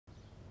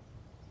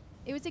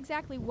It was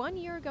exactly 1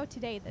 year ago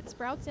today that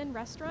Sprouts Inn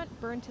restaurant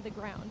burned to the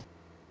ground.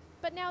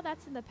 But now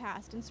that's in the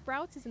past, and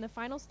Sprouts is in the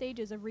final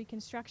stages of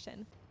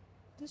reconstruction.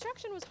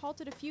 Construction was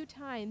halted a few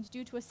times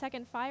due to a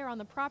second fire on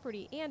the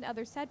property and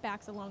other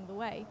setbacks along the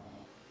way.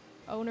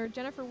 Owner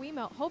Jennifer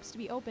Wiemelt hopes to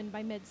be open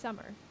by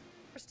midsummer.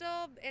 We're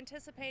still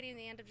anticipating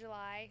the end of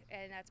July,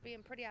 and that's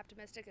being pretty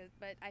optimistic,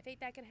 but I think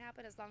that can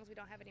happen as long as we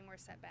don't have any more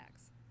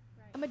setbacks.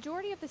 A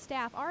majority of the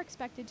staff are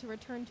expected to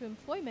return to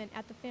employment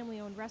at the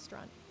family-owned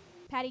restaurant.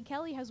 Patty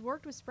Kelly has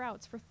worked with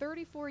Sprouts for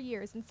 34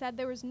 years and said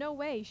there was no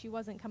way she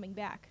wasn't coming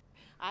back.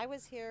 I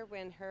was here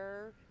when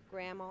her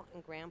grandma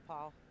and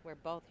grandpa were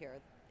both here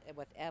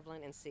with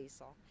Evelyn and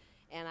Cecil.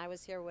 And I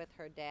was here with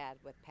her dad,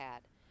 with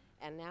Pat.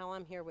 And now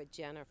I'm here with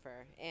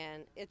Jennifer.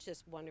 And it's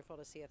just wonderful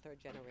to see a third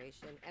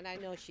generation. And I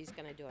know she's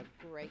going to do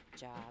a great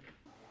job.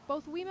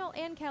 Both Wiemelt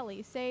and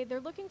Kelly say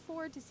they're looking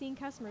forward to seeing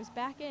customers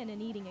back in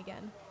and eating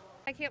again.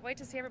 I can't wait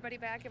to see everybody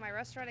back in my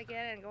restaurant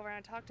again and go around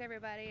and talk to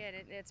everybody. And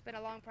it's been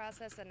a long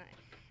process, and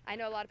I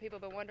know a lot of people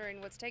have been wondering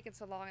what's taken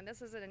so long, and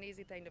this isn't an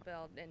easy thing to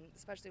build, and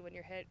especially when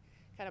you're hit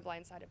kind of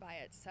blindsided by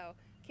it. So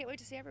can't wait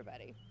to see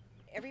everybody.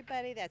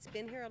 Everybody that's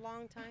been here a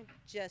long time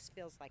just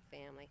feels like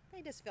family.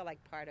 They just feel like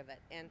part of it,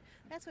 and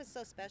that's what's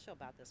so special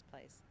about this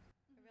place.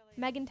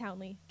 Meghan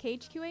Townley,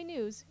 KHQA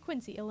News,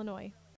 Quincy, Illinois.